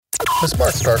The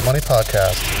Smart Start Money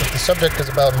Podcast. If the subject is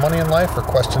about money in life or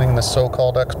questioning the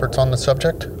so-called experts on the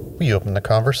subject, we open the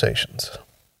conversations.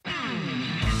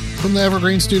 From the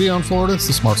Evergreen Studio in Florida, it's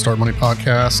the Smart Start Money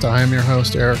Podcast. I am your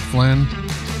host, Eric Flynn.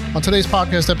 On today's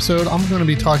podcast episode, I'm going to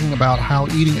be talking about how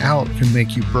eating out can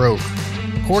make you broke.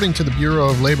 According to the Bureau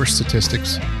of Labor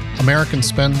Statistics, Americans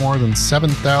spend more than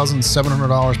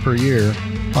 $7,700 per year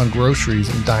on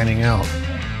groceries and dining out.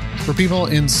 For people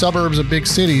in suburbs of big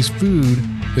cities, food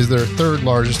is their third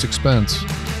largest expense.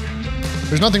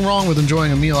 There's nothing wrong with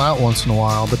enjoying a meal out once in a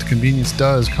while, but the convenience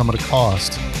does come at a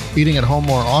cost. Eating at home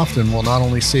more often will not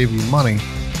only save you money,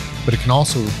 but it can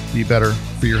also be better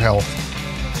for your health.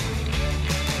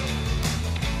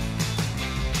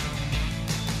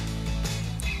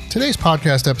 Today's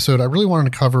podcast episode, I really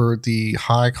wanted to cover the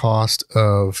high cost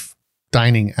of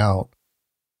dining out.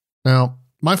 Now,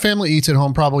 my family eats at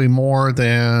home probably more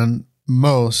than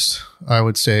most, I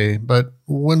would say. But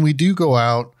when we do go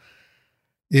out,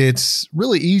 it's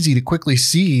really easy to quickly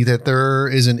see that there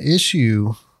is an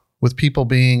issue with people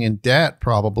being in debt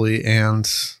probably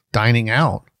and dining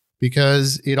out.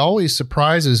 Because it always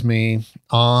surprises me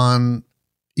on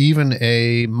even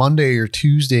a Monday or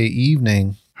Tuesday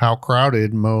evening how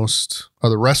crowded most of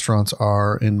the restaurants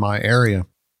are in my area.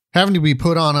 Having to be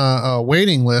put on a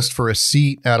waiting list for a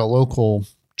seat at a local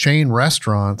chain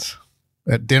restaurant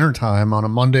at dinner time on a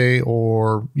Monday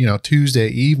or, Tuesday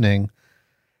evening.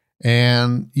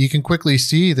 And you can quickly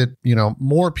see that,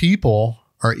 more people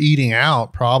are eating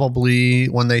out probably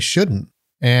when they shouldn't.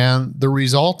 And the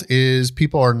result is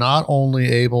people are not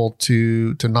only able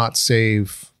to not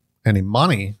save any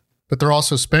money, but they're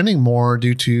also spending more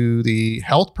due to the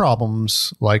health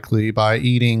problems likely by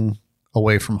eating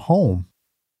away from home.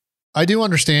 I do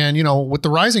understand, with the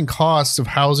rising costs of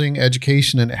housing,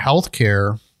 education, and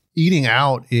healthcare, eating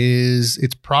out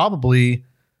it's probably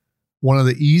one of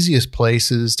the easiest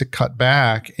places to cut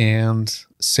back and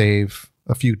save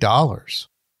a few dollars.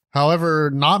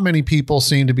 However, not many people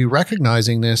seem to be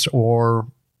recognizing this or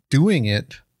doing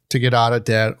it to get out of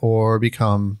debt or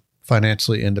become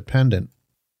financially independent.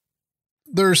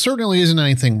 There certainly isn't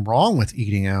anything wrong with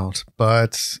eating out,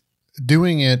 but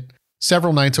doing it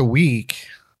several nights a week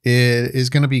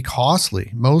is going to be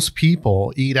costly. Most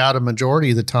people eat out a majority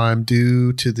of the time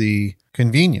due to the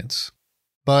convenience,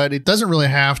 but it doesn't really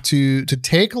have to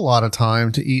take a lot of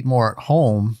time to eat more at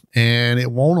home, and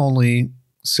it won't only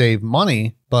save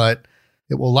money, but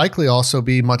it will likely also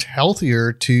be much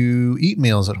healthier to eat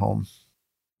meals at home.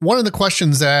 One of the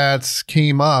questions that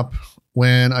came up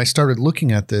when I started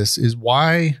looking at this is,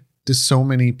 why do so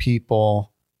many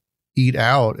people eat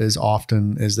out as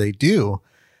often as they do?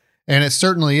 And it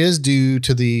certainly is due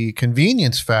to the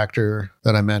convenience factor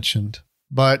that I mentioned.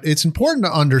 But it's important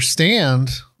to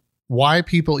understand why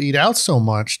people eat out so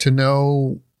much to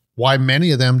know why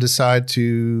many of them decide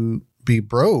to be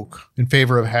broke in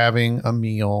favor of having a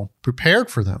meal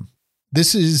prepared for them.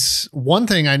 This is one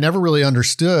thing I never really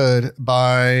understood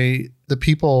by the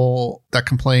people that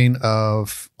complain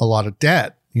of a lot of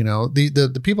debt.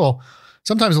 The people,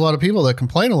 sometimes a lot of people that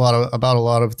complain about a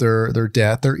lot of their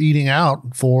debt, they're eating out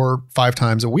 4-5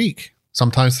 times a week,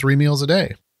 sometimes 3 meals a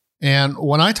day. And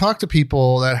when I talk to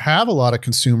people that have a lot of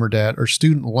consumer debt or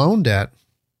student loan debt,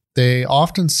 they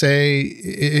often say,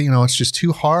 it's just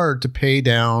too hard to pay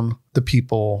down the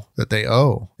people that they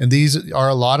owe. And these are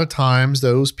a lot of times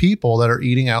those people that are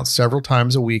eating out several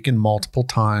times a week and multiple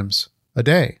times a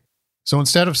day. So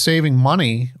instead of saving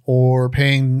money or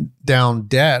paying down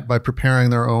debt by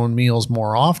preparing their own meals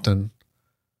more often,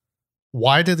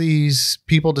 why do these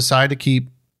people decide to keep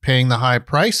paying the high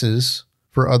prices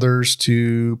for others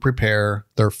to prepare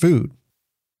their food?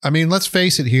 I mean, let's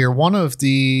face it here. One of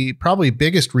the probably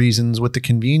biggest reasons with the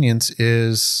convenience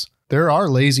is there are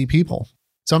lazy people.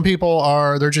 Some people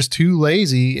they're just too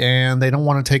lazy and they don't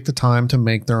want to take the time to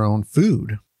make their own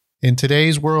food. In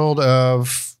today's world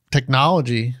of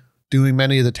technology, doing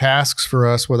many of the tasks for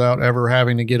us without ever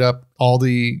having to get up off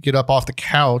the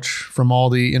couch from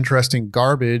all the interesting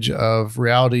garbage of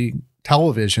reality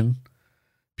television,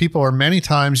 people are many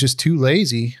times just too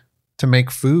lazy to make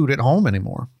food at home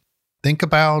anymore. Think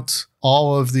about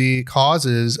all of the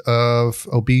causes of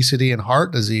obesity and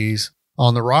heart disease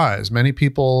on the rise. Many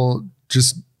people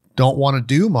just don't want to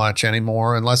do much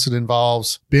anymore unless it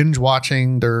involves binge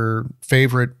watching their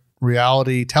favorite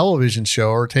reality television show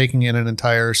or taking in an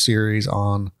entire series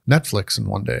on Netflix in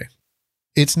one day.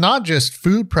 It's not just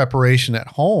food preparation at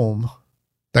home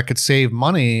that could save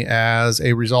money as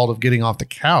a result of getting off the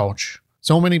couch.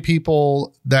 So many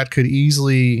people that could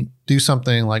easily do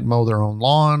something like mow their own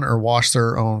lawn or wash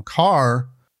their own car,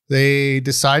 they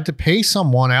decide to pay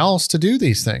someone else to do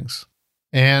these things.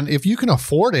 And if you can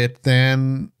afford it,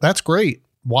 then that's great.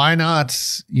 Why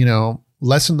not,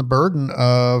 lessen the burden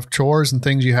of chores and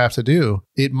things you have to do?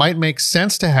 It might make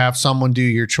sense to have someone do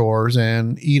your chores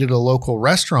and eat at a local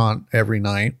restaurant every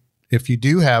night if you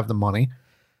do have the money.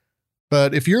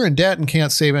 But if you're in debt and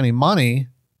can't save any money,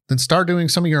 then start doing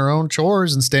some of your own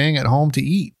chores and staying at home to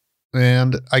eat.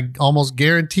 And I almost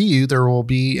guarantee you there will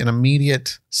be an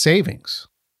immediate savings.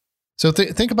 So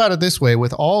think about it this way.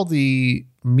 With all the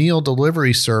meal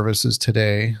delivery services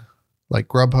today, like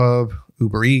Grubhub,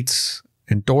 Uber Eats,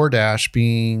 and DoorDash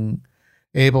being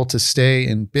able to stay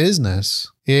in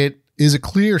business, it is a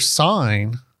clear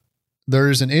sign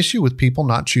there's an issue with people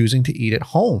not choosing to eat at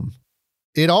home.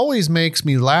 It always makes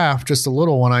me laugh just a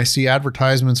little when I see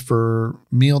advertisements for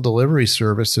meal delivery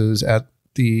services at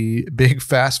the big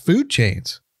fast food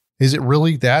chains. Is it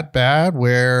really that bad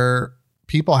where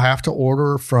people have to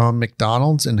order from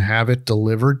McDonald's and have it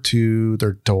delivered to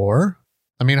their door?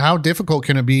 I mean, how difficult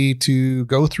can it be to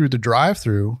go through the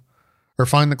drive-thru or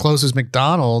find the closest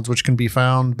McDonald's, which can be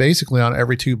found basically on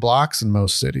every 2 blocks in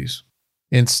most cities?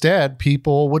 Instead,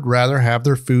 people would rather have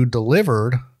their food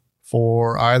delivered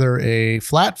for either a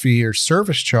flat fee or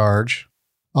service charge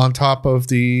on top of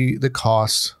the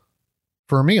cost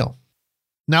for a meal.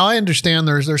 Now, I understand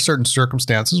there's certain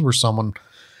circumstances where someone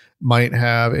might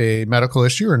have a medical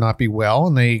issue or not be well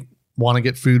and they want to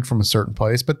get food from a certain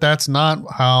place, but that's not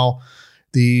how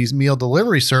these meal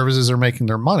delivery services are making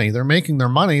their money. They're making their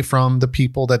money from the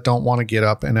people that don't want to get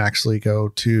up and actually go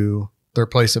to their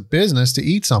place of business to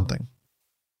eat something.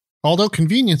 Although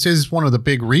convenience is one of the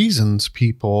big reasons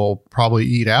people probably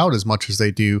eat out as much as they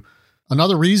do,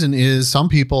 another reason is some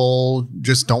people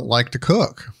just don't like to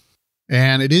cook.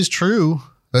 And it is true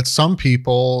that some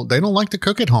people, they don't like to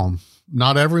cook at home.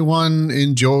 Not everyone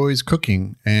enjoys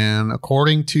cooking. And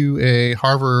according to a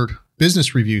Harvard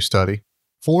Business Review study,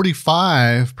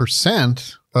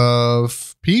 45%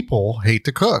 of people hate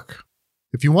to cook.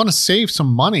 If you want to save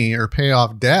some money or pay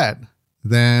off debt,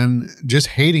 then just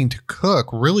hating to cook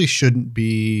really shouldn't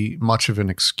be much of an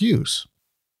excuse.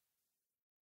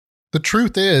 The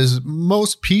truth is,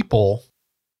 most people,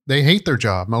 they hate their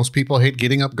job. Most people hate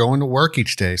getting up, going to work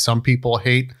each day. Some people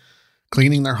hate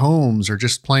cleaning their homes or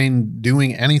just plain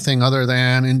doing anything other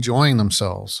than enjoying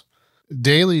themselves.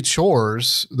 Daily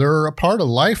chores, they're a part of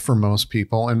life for most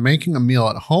people, and making a meal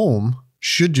at home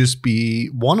should just be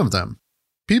one of them.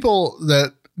 People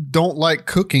that don't like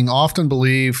cooking often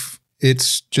believe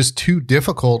it's just too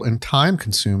difficult and time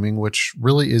consuming, which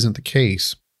really isn't the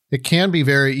case. It can be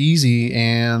very easy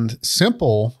and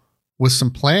simple with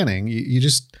some planning. You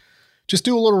just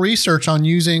do a little research on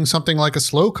using something like a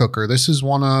slow cooker. This is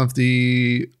one of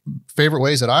the favorite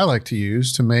ways that I like to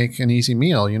use to make an easy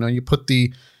meal. You put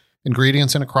the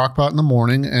ingredients in a crock pot in the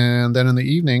morning, and then in the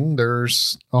evening,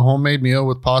 there's a homemade meal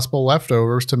with possible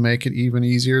leftovers to make it even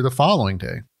easier the following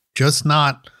day. Just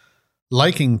not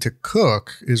liking to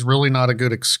cook is really not a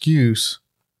good excuse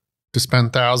to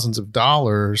spend thousands of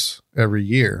dollars every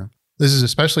year. This is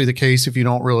especially the case if you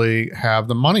don't really have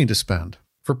the money to spend.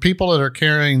 For people that are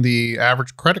carrying the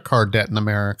average credit card debt in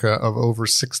America of over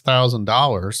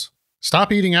 $6,000,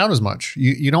 stop eating out as much.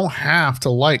 You don't have to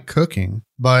like cooking,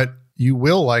 but you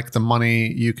will like the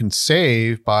money you can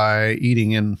save by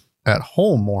eating in at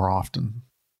home more often.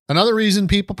 Another reason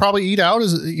people probably eat out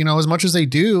is, as much as they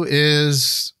do,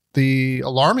 is the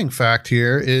alarming fact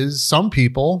here is some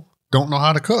people don't know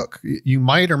how to cook. You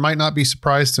might or might not be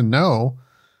surprised to know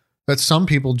that some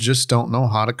people just don't know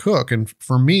how to cook. And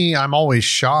for me, I'm always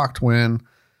shocked when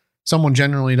someone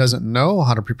generally doesn't know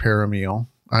how to prepare a meal.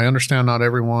 I understand not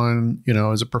everyone,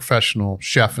 is a professional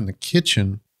chef in the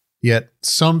kitchen, yet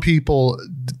some people,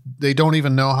 they don't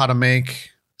even know how to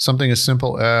make something as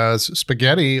simple as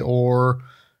spaghetti or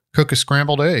cook a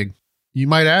scrambled egg. You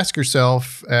might ask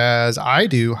yourself, as I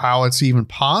do, how it's even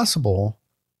possible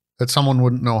that someone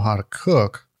wouldn't know how to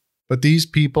cook. But these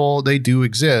people, they do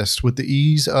exist. With the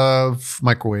ease of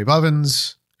microwave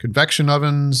ovens, convection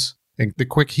ovens, and the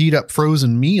quick heat up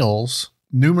frozen meals,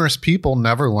 numerous people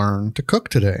never learn to cook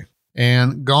today.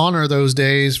 And gone are those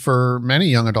days for many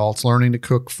young adults learning to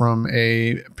cook from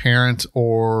a parent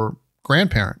or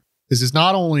grandparent. This is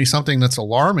not only something that's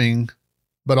alarming,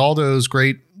 but all those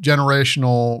great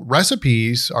generational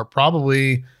recipes are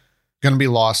probably going to be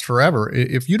lost forever.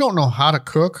 If you don't know how to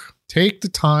cook, take the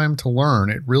time to learn.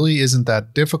 It really isn't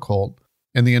that difficult.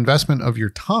 And the investment of your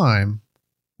time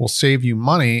will save you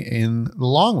money in the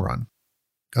long run.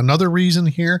 Another reason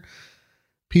here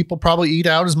people probably eat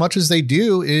out as much as they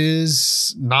do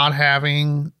is not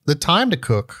having the time to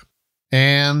cook.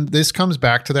 And this comes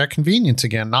back to that convenience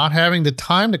again. Not having the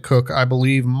time to cook, I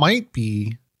believe, might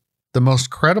be the most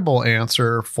credible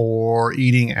answer for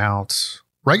eating out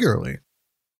regularly.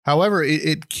 However,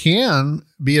 it can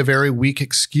be a very weak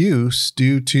excuse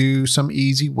due to some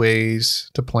easy ways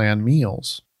to plan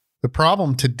meals. The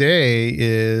problem today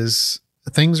is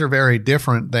things are very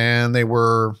different than they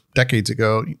were decades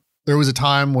ago. There was a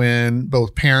time when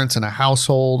both parents in a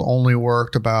household only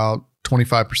worked about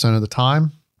 25% of the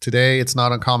time. Today, it's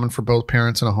not uncommon for both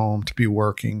parents in a home to be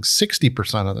working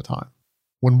 60% of the time.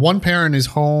 When one parent is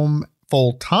home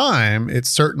full time, it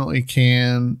certainly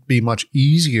can be much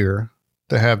easier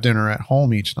to have dinner at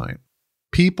home each night.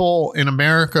 People in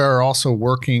America are also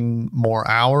working more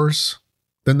hours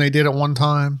than they did at one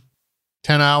time.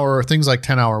 Things like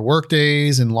 10-hour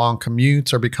workdays and long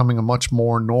commutes are becoming a much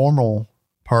more normal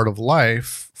part of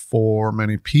life for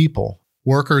many people.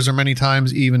 Workers are many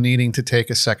times even needing to take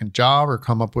a second job or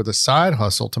come up with a side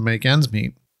hustle to make ends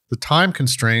meet. The time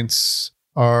constraints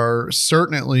are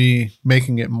certainly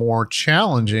making it more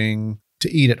challenging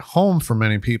to eat at home for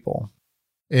many people.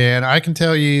 And I can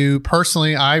tell you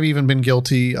personally, I've even been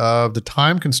guilty of the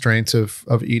time constraints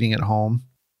of eating at home.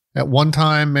 At one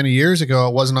time, many years ago,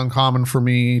 it wasn't uncommon for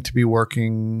me to be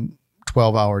working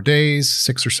 12-hour days,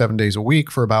 6 or 7 days a week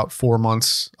for about 4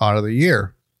 months out of the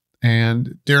year.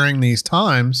 And during these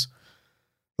times,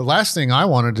 the last thing I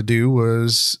wanted to do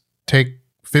was take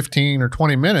 15 or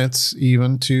 20 minutes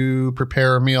even to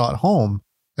prepare a meal at home.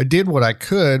 I did what I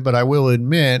could, but I will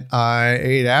admit I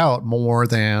ate out more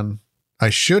than I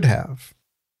should have.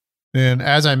 And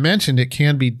as I mentioned, it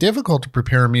can be difficult to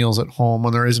prepare meals at home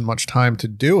when there isn't much time to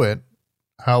do it.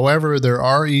 However, there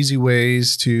are easy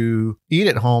ways to eat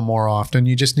at home more often.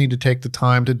 You just need to take the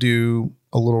time to do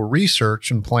a little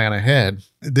research and plan ahead.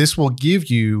 This will give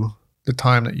you the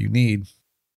time that you need.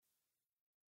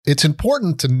 It's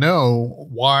important to know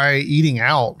why eating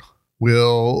out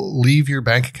will leave your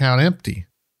bank account empty.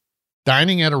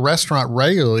 Dining at a restaurant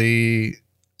regularly,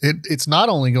 it's not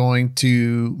only going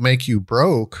to make you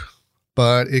broke,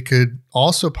 but it could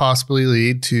also possibly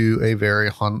lead to a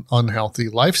very unhealthy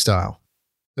lifestyle.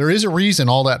 There is a reason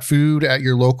all that food at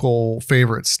your local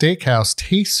favorite steakhouse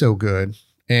tastes so good,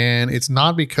 and it's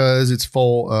not because it's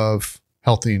full of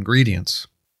healthy ingredients.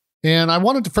 And I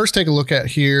wanted to first take a look at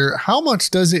here, how much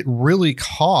does it really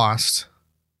cost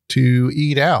to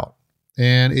eat out?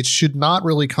 And it should not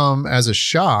really come as a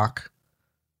shock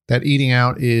that eating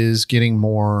out is getting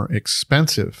more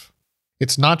expensive.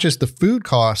 It's not just the food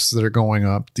costs that are going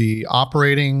up. The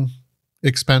operating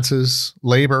expenses,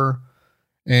 labor,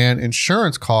 and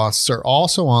insurance costs are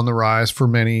also on the rise for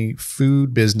many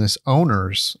food business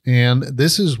owners. And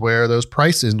this is where those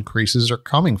price increases are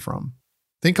coming from.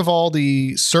 Think of all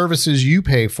the services you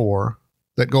pay for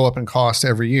that go up in cost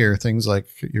every year. Things like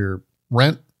your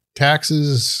rent,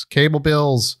 taxes, cable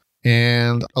bills,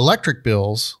 and electric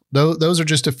bills. Those are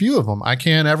just a few of them. I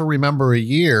can't ever remember a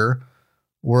year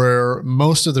where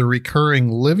most of the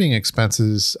recurring living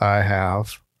expenses I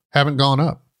haven't gone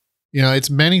up. You know,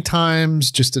 it's many times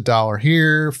just $1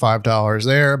 here, $5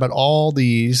 there, but all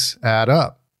these add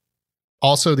up.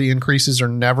 Also, the increases are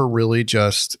never really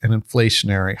just an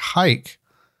inflationary hike.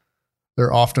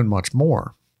 They're often much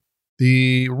more.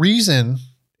 The reason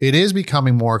it is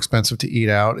becoming more expensive to eat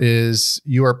out is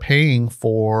you are paying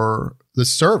for the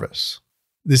service.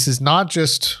 This is not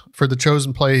just for the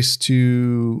chosen place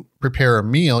to prepare a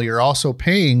meal. You're also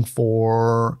paying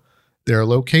for their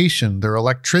location, their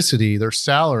electricity, their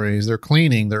salaries, their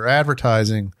cleaning, their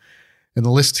advertising, and the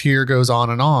list here goes on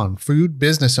and on. Food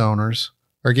business owners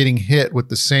are getting hit with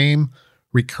the same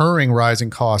recurring rising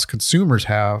costs consumers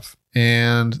have,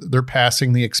 and they're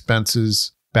passing the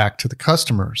expenses back to the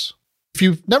customers. If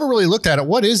you've never really looked at it,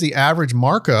 what is the average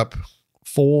markup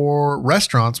for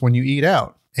restaurants when you eat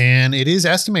out? And it is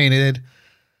estimated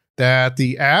that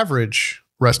the average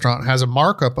restaurant has a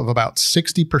markup of about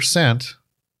 60%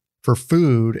 for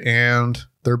food, and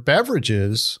their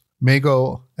beverages may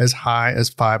go as high as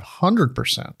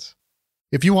 500%.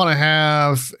 If you want to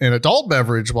have an adult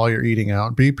beverage while you're eating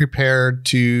out, be prepared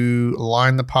to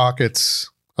line the pockets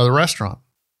of the restaurant.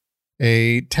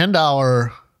 A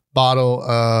 $10 bottle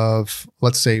of,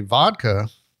 let's say, vodka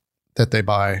that they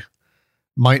buy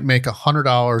might make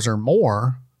 $100 or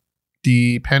more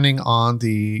depending on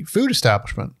the food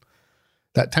establishment.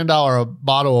 That $10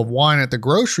 bottle of wine at the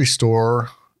grocery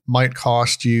store might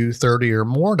cost you $30 or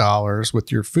more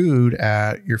with your food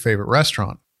at your favorite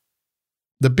restaurant.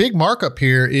 The big markup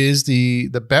here is the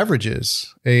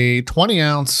beverages. A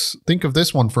 20-ounce, think of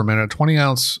this one for a minute, a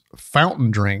 20-ounce fountain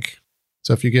drink.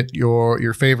 So if you get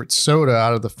your favorite soda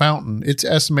out of the fountain, it's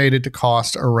estimated to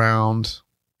cost around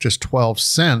just 12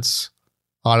 cents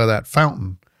out of that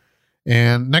fountain.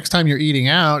 And next time you're eating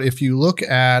out, if you look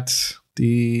at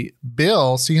the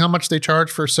bill, see how much they charge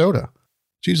for soda.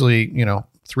 It's usually, $3,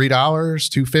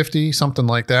 $2.50, something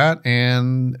like that.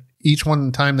 And each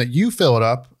one time that you fill it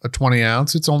up, a 20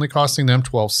 ounce, it's only costing them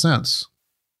 12 cents.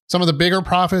 Some of the bigger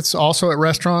profits also at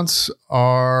restaurants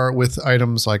are with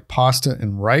items like pasta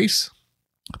and rice.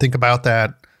 Think about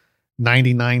that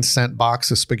 99-cent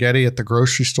box of spaghetti at the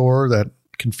grocery store that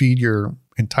can feed your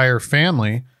entire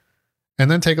family. And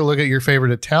then take a look at your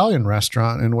favorite Italian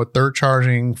restaurant and what they're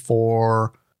charging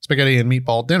for spaghetti and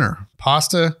meatball dinner.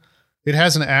 Pasta, it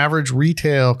has an average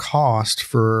retail cost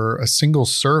for a single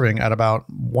serving at about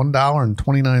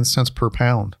 $1.29 per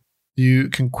pound. You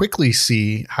can quickly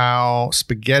see how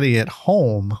spaghetti at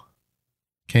home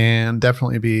can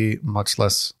definitely be much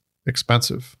less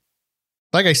expensive.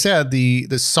 Like I said, the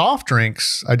soft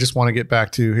drinks, I just want to get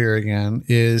back to here again,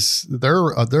 is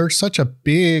they're such a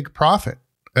big profit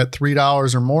at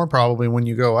 $3 or more probably when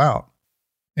you go out.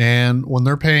 And when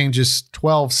they're paying just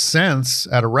 12 cents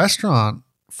at a restaurant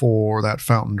for that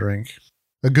fountain drink,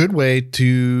 a good way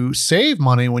to save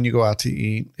money when you go out to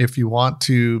eat, if you want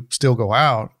to still go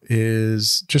out,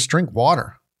 is just drink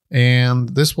water. And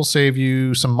this will save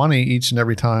you some money each and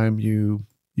every time you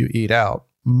eat out.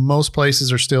 Most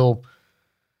places are still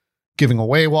giving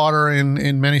away water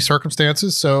in many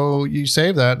circumstances. So you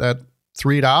save that at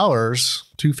 $3,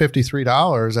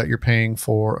 $2.50, that you're paying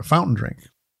for a fountain drink.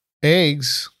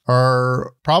 Eggs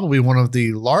are probably one of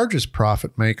the largest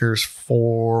profit makers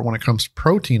for when it comes to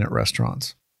protein at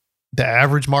restaurants. The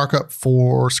average markup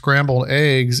for scrambled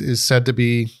eggs is said to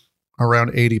be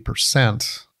around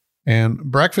 80%. And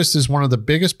breakfast is one of the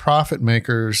biggest profit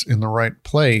makers in the right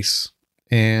place.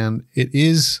 And it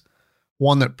is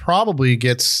one that probably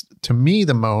gets to me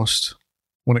the most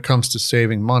when it comes to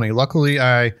saving money. Luckily,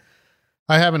 I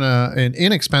have an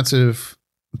inexpensive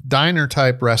diner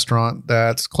type restaurant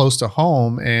that's close to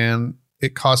home, and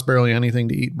it costs barely anything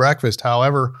to eat breakfast.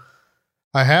 However,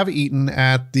 I have eaten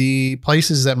at the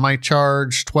places that might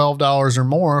charge $12 or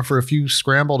more for a few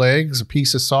scrambled eggs, a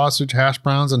piece of sausage, hash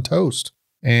browns, and toast,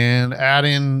 and add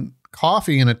in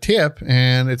coffee and a tip,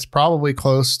 and it's probably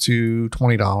close to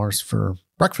 $20 for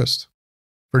breakfast.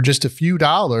 For just a few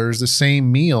dollars, the same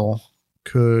meal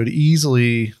could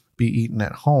easily be eaten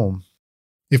at home.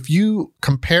 If you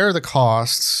compare the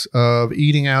costs of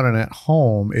eating out and at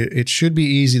home, it should be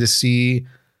easy to see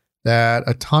that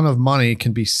a ton of money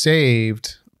can be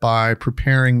saved by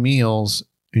preparing meals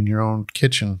in your own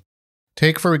kitchen.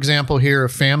 Take, for example, here a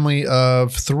family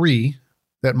of 3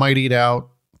 that might eat out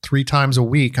 3 times a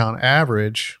week on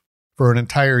average for an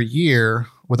entire year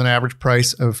with an average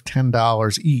price of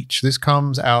 $10 each. This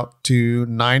comes out to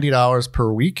 $90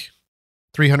 per week,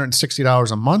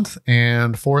 $360 a month,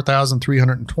 and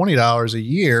 $4,320 a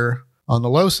year on the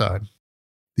low side.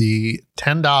 The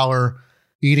 $10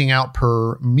 eating out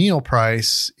per meal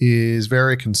price is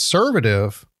very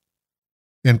conservative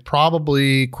and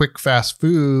probably quick fast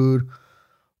food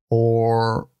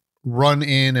or run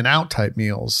in and out type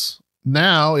meals.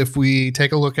 Now, if we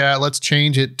take a look at, let's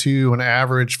change it to an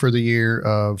average for the year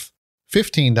of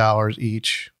 $15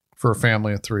 each for a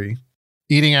family of 3.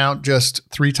 Eating out just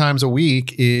 3 times a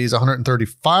week is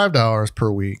 $135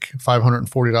 per week,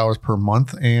 $540 per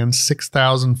month, and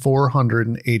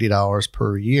 $6,480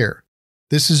 per year.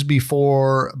 This is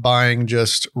before buying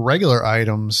just regular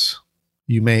items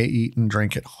you may eat and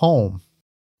drink at home.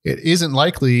 It isn't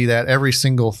likely that every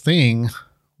single thing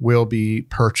will be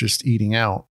purchased eating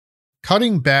out.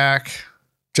 Cutting back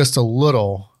just a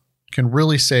little can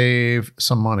really save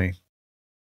some money.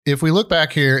 If we look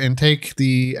back here and take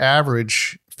the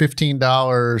average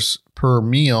 $15 per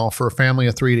meal for a family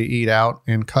of 3 to eat out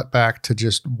and cut back to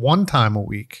just 1 time a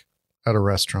week at a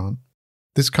restaurant,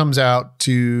 this comes out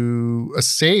to a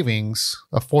savings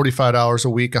of $45 a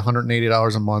week,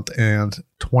 $180 a month, and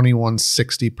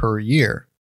 $2,160 per year.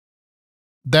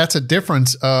 That's a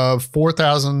difference of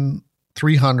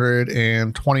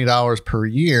 $4,320 per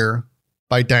year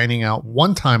by dining out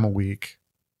 1 time a week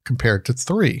compared to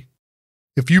 3.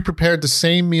 If you prepared the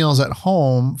same meals at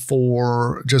home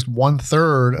for just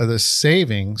 1/3 of the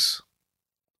savings,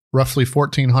 roughly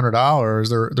 $1,400,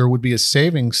 there would be a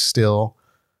savings still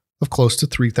of close to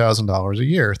 $3,000 a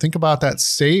year. Think about that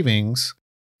savings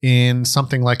in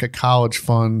something like a college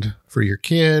fund for your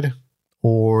kid,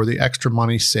 or the extra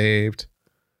money saved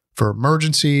for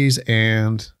emergencies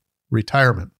and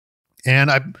retirement.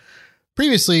 And I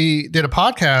previously did a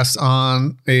podcast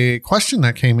on a question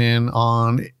that came in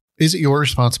on, is it your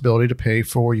responsibility to pay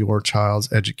for your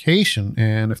child's education?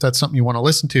 And if that's something you want to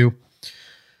listen to,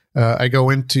 I go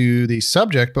into the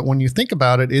subject, but when you think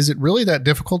about it, is it really that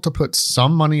difficult to put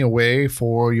some money away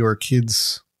for your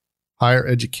kids' higher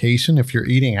education if you're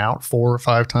eating out 4 or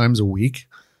 5 times a week?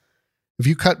 If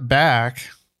you cut back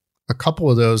a couple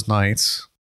of those nights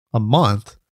a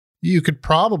month, you could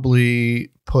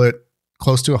probably put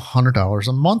close to $100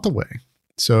 a month away.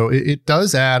 So it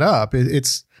does add up.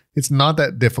 It's not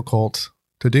that difficult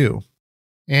to do.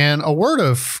 And a word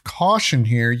of caution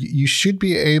here, you should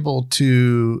be able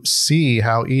to see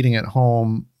how eating at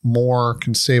home more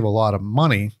can save a lot of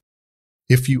money.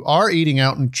 If you are eating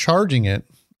out and charging it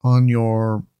on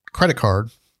your credit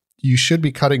card, you should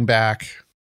be cutting back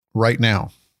right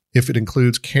now if it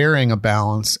includes carrying a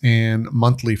balance and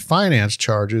monthly finance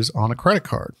charges on a credit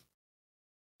card.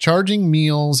 Charging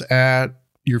meals at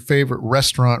your favorite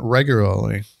restaurant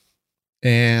regularly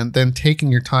and then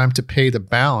taking your time to pay the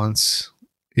balance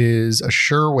is a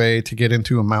sure way to get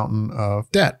into a mountain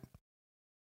of debt.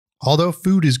 Although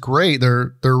food is great,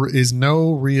 there is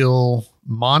no real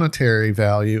monetary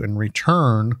value in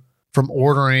return from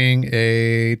ordering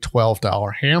a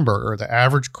 $12 hamburger. The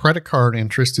average credit card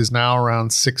interest is now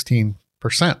around 16%.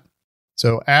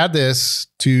 So add this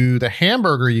to the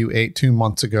hamburger you ate 2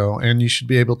 months ago, and you should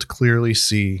be able to clearly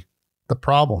see the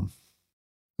problem.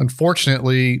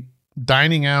 Unfortunately,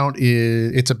 dining out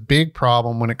it's a big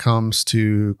problem when it comes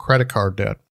to credit card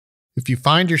debt. If you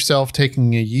find yourself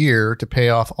taking a year to pay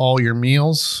off all your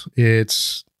meals,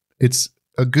 it's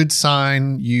a good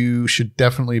sign you should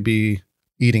definitely be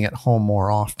eating at home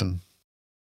more often.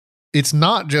 It's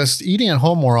not just eating at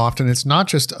home more often. It's not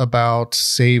just about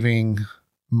saving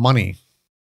money.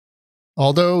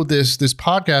 Although this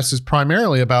podcast is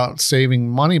primarily about saving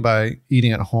money by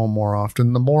eating at home more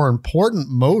often, the more important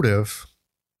motive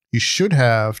you should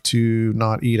have to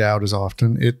not eat out as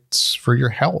often, it's for your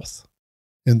health.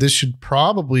 And this should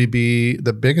probably be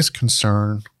the biggest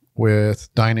concern with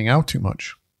dining out too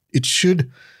much. It should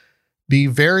be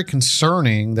very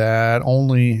concerning that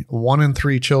only 1 in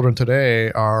 3 children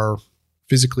today are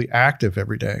physically active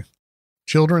every day.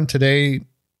 Children today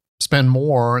spend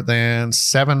more than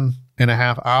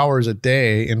 7.5 hours a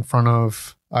day in front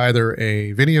of either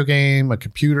a video game, a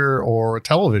computer, or a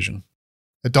television.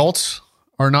 Adults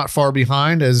are not far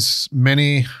behind, as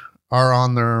many are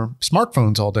on their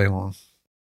smartphones all day long.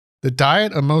 The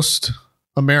diet of most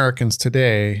Americans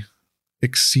today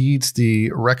exceeds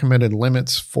the recommended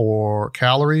limits for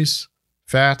calories,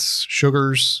 fats,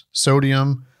 sugars,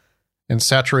 sodium, and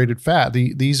saturated fat.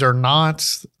 These are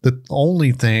not the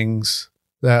only things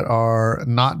that are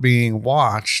not being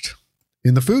watched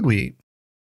in the food we eat.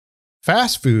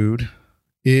 Fast food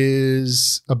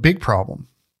is a big problem,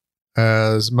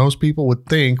 as most people would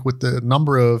think, with the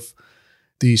number of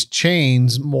these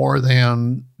chains more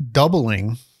than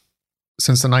doubling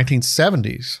since the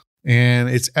 1970s. And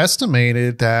it's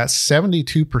estimated that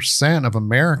 72% of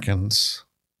Americans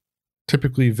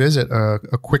typically visit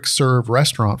a quick serve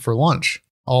restaurant for lunch.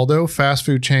 Although fast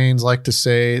food chains like to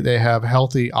say they have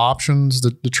healthy options,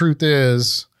 the truth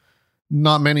is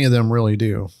not many of them really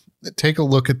do. Take a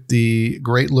look at the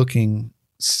great looking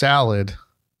salad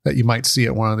that you might see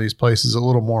at one of these places a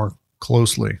little more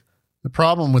closely. The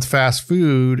problem with fast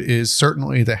food is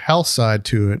certainly the health side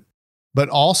to it, but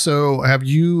also, have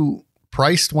you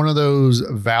priced one of those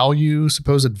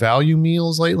supposed value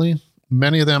meals lately?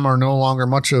 Many of them are no longer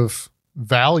much of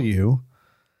value,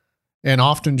 and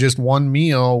often just one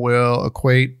meal will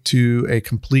equate to a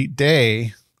complete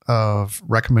day of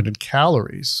recommended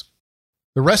calories.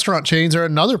 The restaurant chains are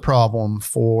another problem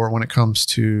for when it comes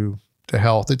to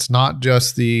health. It's not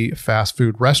just the fast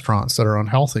food restaurants that are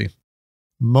unhealthy.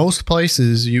 Most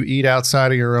places you eat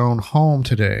outside of your own home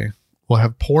today will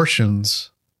have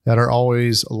portions that are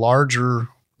always larger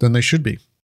than they should be.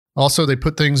 Also, they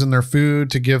put things in their food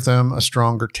to give them a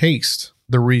stronger taste.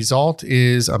 The result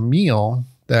is a meal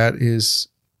that is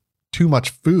too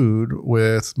much food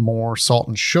with more salt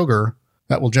and sugar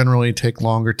that will generally take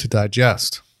longer to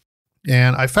digest.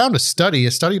 And I found a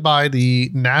study by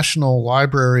the National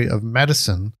Library of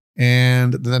Medicine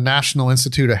and the National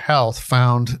Institute of Health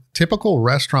found typical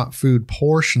restaurant food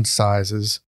portion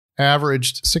sizes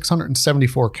averaged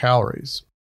 674 calories.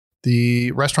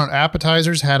 The restaurant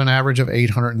appetizers had an average of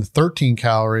 813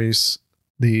 calories.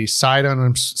 The side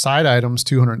items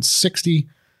 260,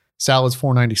 salads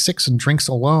 496, and drinks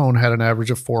alone had an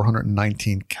average of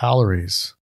 419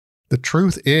 calories. The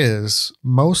truth is,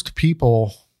 most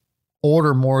people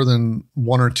order more than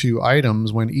 1 or 2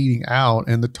 items when eating out,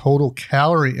 and the total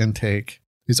calorie intake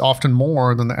is often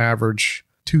more than the average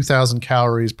 2,000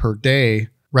 calories per day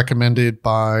recommended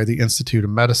by the Institute of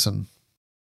Medicine.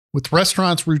 With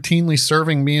restaurants routinely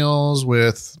serving meals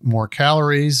with more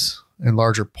calories and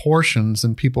larger portions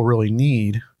than people really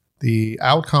need, the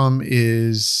outcome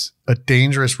is a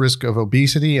dangerous risk of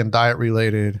obesity and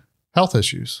diet-related health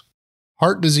issues.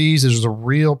 Heart disease is a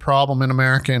real problem in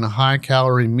America, and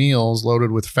high-calorie meals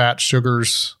loaded with fat,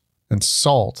 sugars, and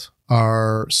salt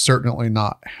are certainly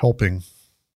not helping.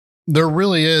 There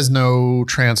really is no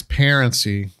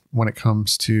transparency when it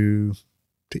comes to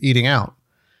eating out.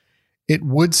 It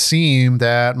would seem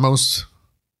that most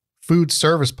food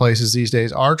service places these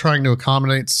days are trying to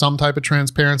accommodate some type of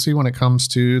transparency when it comes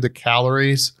to the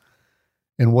calories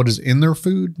and what is in their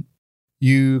food.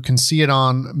 You can see it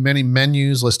on many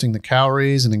menus listing the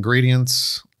calories and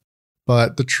ingredients,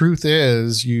 but the truth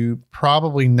is you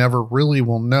probably never really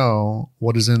will know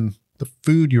what is in the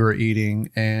food you are eating,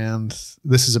 and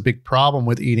this is a big problem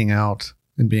with eating out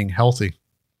and being healthy.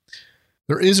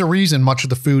 There is a reason much of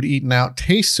the food eaten out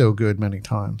tastes so good many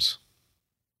times.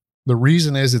 The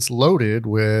reason is it's loaded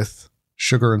with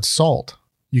sugar and salt.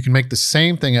 You can make the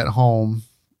same thing at home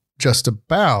just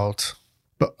about,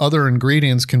 but other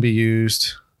ingredients can be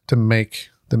used to make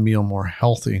the meal more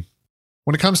healthy.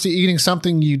 When it comes to eating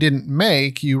something you didn't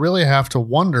make, you really have to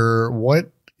wonder what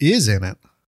is in it.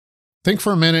 Think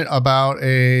for a minute about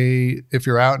if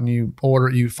you're out and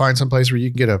you find some place where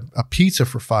you can get a pizza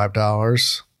for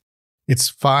 $5.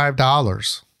 It's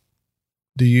 $5.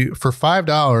 For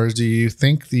 $5, do you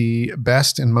think the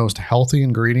best and most healthy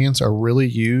ingredients are really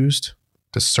used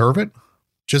to serve it?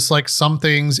 Just like some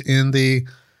things in the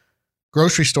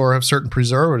grocery store have certain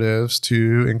preservatives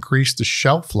to increase the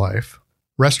shelf life,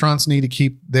 restaurants need to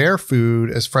keep their food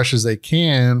as fresh as they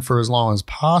can for as long as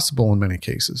possible in many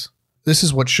cases. This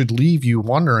is what should leave you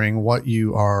wondering what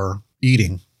you are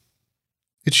eating.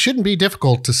 It shouldn't be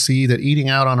difficult to see that eating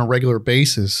out on a regular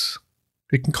basis,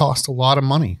 it can cost a lot of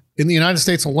money. In the United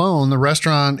States alone, the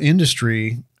restaurant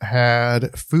industry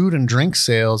had food and drink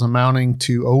sales amounting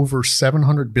to over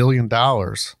 $700 billion.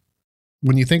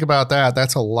 When you think about that,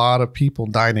 that's a lot of people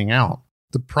dining out.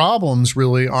 The problems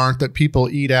really aren't that people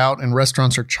eat out and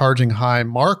restaurants are charging high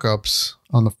markups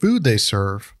on the food they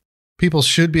serve. People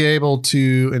should be able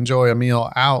to enjoy a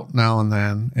meal out now and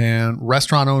then, and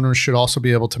restaurant owners should also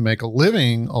be able to make a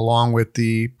living along with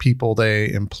the people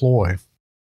they employ.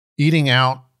 Eating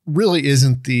out really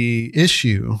isn't the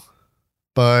issue,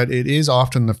 but it is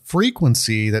often the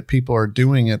frequency that people are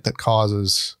doing it that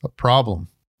causes a problem.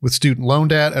 With student loan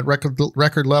debt at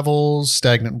record levels,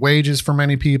 stagnant wages for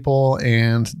many people,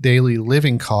 and daily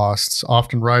living costs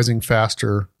often rising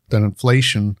faster than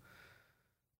inflation,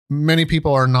 many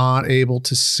people are not able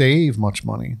to save much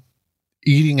money.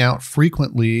 Eating out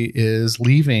frequently is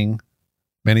leaving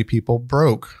many people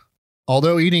broke.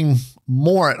 Although eating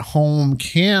more at home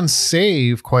can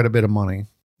save quite a bit of money,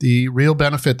 the real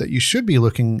benefit that you should be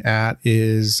looking at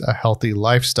is a healthy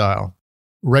lifestyle.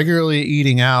 Regularly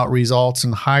eating out results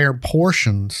in higher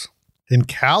portions in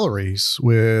calories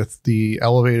with the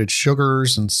elevated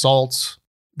sugars and salts.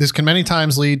 This can many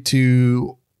times lead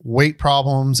to weight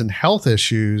problems and health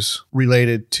issues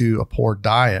related to a poor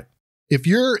diet. If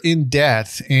you're in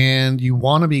debt and you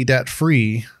want to be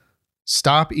debt-free,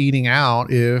 stop eating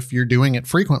out if you're doing it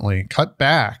frequently. Cut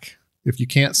back if you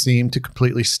can't seem to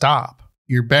completely stop.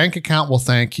 Your bank account will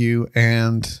thank you,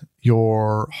 and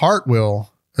your heart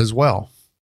will as well.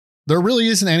 There really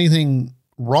isn't anything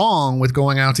wrong with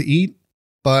going out to eat,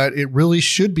 but it really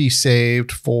should be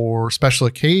saved for special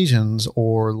occasions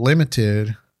or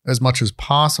limited as much as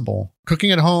possible.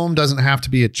 Cooking at home doesn't have to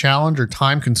be a challenge or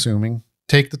time-consuming.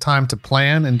 Take the time to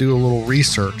plan and do a little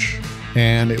research,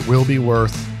 and it will be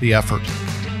worth the effort.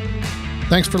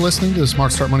 Thanks for listening to the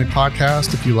Smart Start Money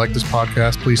podcast. If you like this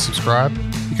podcast, please subscribe.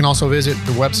 You can also visit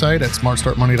the website at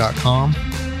smartstartmoney.com.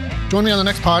 Join me on the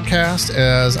next podcast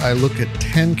as I look at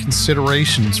 10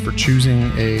 considerations for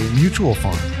choosing a mutual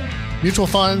fund. Mutual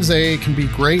funds, they can be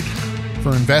great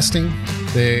for investing.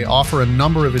 They offer a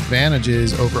number of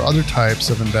advantages over other types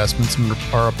of investments and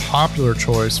are a popular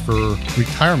choice for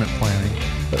retirement planning.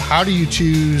 But how do you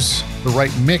choose the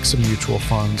right mix of mutual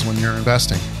funds when you're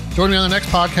investing? Join me on the next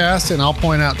podcast and I'll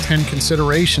point out 10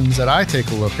 considerations that I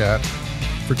take a look at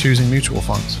for choosing mutual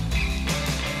funds.